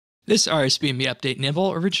This RSBANDB update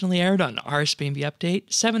nibble originally aired on RSBANDB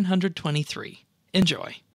update 723.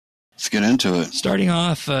 Enjoy. Let's get into it. Starting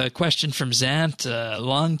off, a question from Zant, a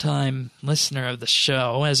longtime listener of the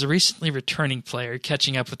show. As a recently returning player,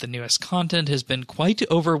 catching up with the newest content has been quite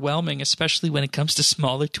overwhelming, especially when it comes to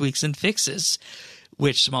smaller tweaks and fixes.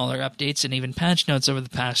 Which smaller updates and even patch notes over the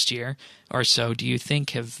past year or so do you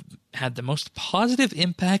think have had the most positive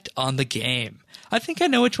impact on the game? I think I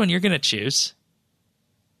know which one you're going to choose.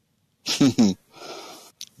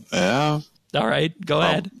 Yeah. All right, go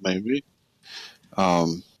ahead. Maybe.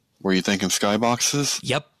 Were you thinking skyboxes?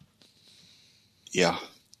 Yep. Yeah,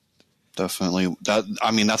 definitely.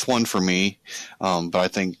 That's one for me. But I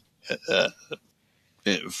think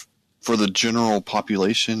for the general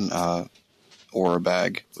population, Aura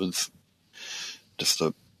Bag was just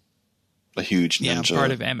a huge Ninja part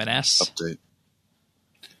of M&S update.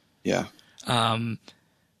 Yeah.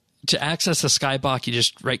 To access the skybox, you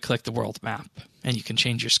just right-click the world map, and you can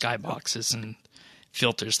change your skyboxes and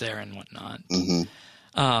filters there and whatnot.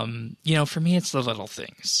 Mm-hmm. For me, it's the little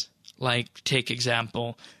things. Like, take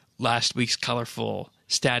example, last week's colorful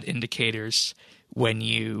stat indicators when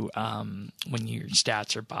your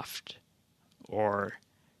stats are buffed or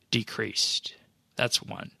decreased. That's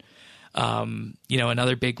one.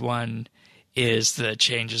 Another big one is the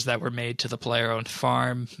changes that were made to the player-owned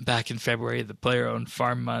farm back in February, the player-owned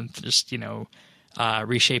farm month, just,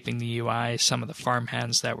 reshaping the UI, some of the farm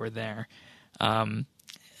hands that were there. And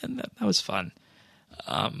that was fun.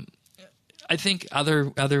 I think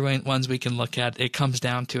other ones we can look at, it comes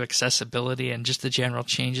down to accessibility and just the general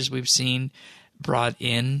changes we've seen brought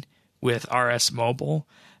in with RS Mobile,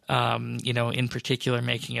 in particular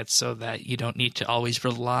making it so that you don't need to always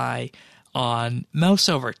rely on mouse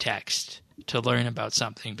over text to learn about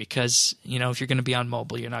something because, if you're going to be on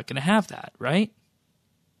mobile, you're not going to have that, right?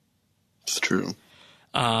 It's true.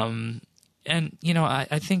 I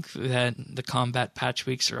think that the combat patch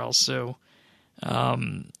weeks are also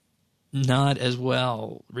not as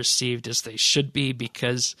well received as they should be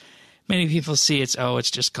because many people see it's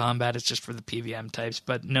just combat, it's just for the PVM types,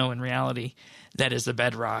 but no, in reality, that is the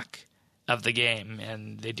bedrock of the game,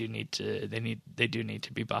 and they do need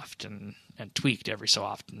to be buffed and tweaked every so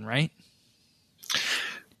often, right?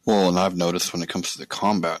 Well, and I've noticed when it comes to the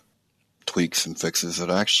combat tweaks and fixes, it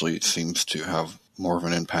actually seems to have more of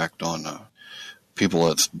an impact on people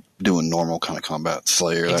that's doing normal kind of combat,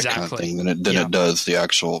 Slayer, that kind of thing, than it does the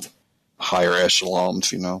actual higher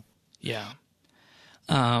echelons, Yeah.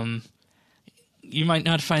 You might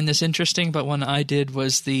not find this interesting, but one I did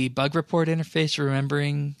was the bug report interface,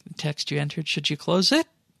 remembering the text you entered. Should you close it?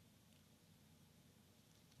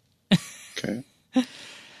 Okay.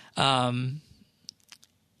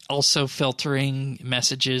 Also filtering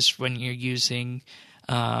messages when you're using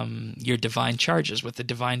your Divine charges with the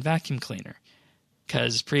Divine vacuum cleaner.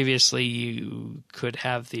 Because previously you could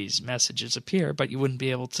have these messages appear, but you wouldn't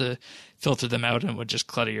be able to filter them out and it would just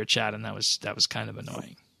clutter your chat, and that was kind of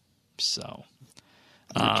annoying. So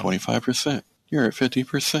you're at 25%. You're at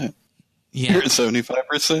 50%. Yeah. You're at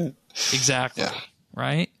 75%. Exactly. Yeah.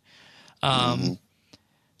 Right? And,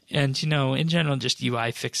 in general, just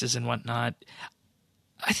UI fixes and whatnot.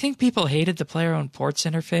 I think people hated the player-owned ports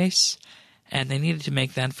interface, and they needed to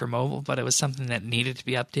make that for mobile, but it was something that needed to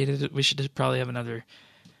be updated. We should probably have another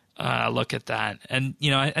look at that. And,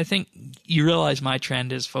 I think you realize my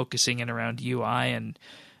trend is focusing in around UI and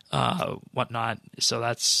whatnot. So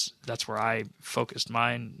that's where I focused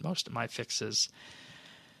most of my fixes.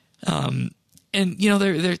 And,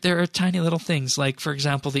 there are tiny little things like, for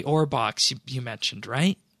example, the ore box you mentioned,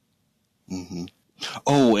 right? Mm-hmm.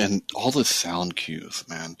 Oh, and all the sound cues,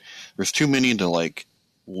 man. There's too many to,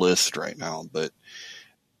 list right now, but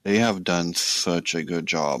they have done such a good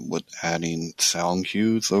job with adding sound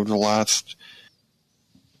cues over the last,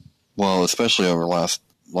 especially over the last,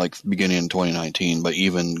 beginning in 2019, but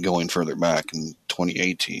even going further back in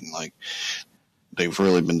 2018, they've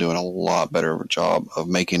really been doing a lot better of a job of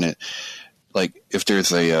making it, if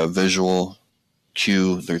there's a visual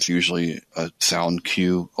cue, there's usually a sound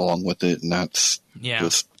cue along with it, and that's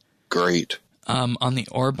just great. On the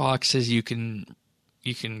ore boxes, you can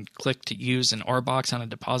click to use an ore box on a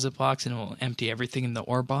deposit box, and it will empty everything in the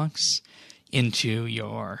ore box into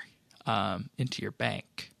your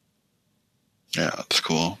bank. Yeah, that's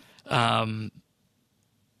cool.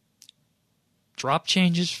 Drop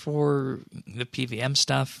changes for the PVM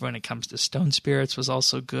stuff when it comes to Stone Spirits was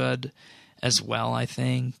also good as well, I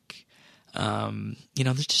think.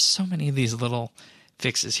 There's just so many of these little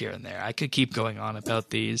fixes here and there. I could keep going on about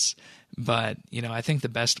these, but, I think the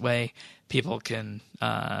best way people can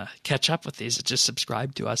catch up with these is just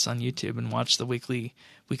subscribe to us on YouTube and watch the weekly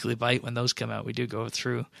Weekly Bite, when those come out, we do go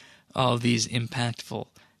through all of these impactful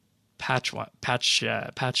patch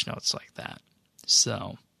notes like that.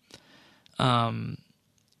 So,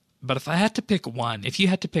 but if I had to pick one, if you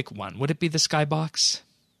had to pick one, would it be the Skybox?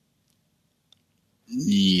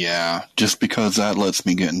 Yeah, just because that lets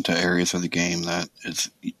me get into areas of the game that is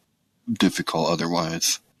difficult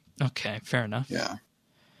otherwise. Okay, fair enough. Yeah.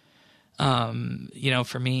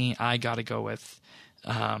 For me, I got to go with,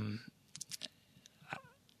 I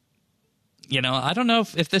don't know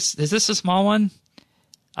if this is a small one.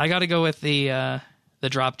 I got to go with the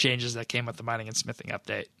drop changes that came with the mining and smithing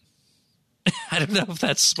update. I don't know if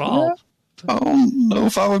that's small. Yeah. I don't know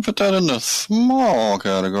if I would put that in the small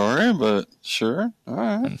category, but sure. All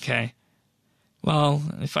right. Okay. Well,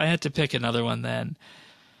 if I had to pick another one, then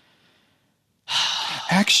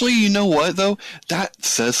actually, you know what though? That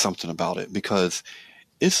says something about it, because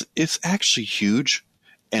it's actually huge,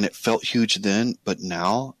 and it felt huge then, but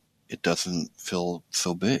now it doesn't feel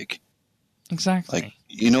so big. Exactly. Like,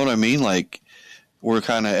 you know what I mean? Like,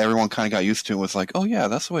 everyone kind of got used to it. Was like, oh yeah,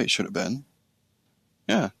 that's the way it should have been.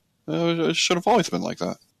 Yeah, it should have always been like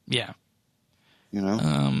that. Yeah.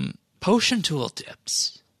 Potion tool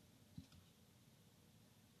tips.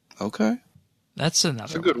 Okay. That's another.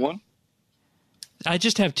 That's a good one. I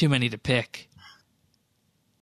just have too many to pick.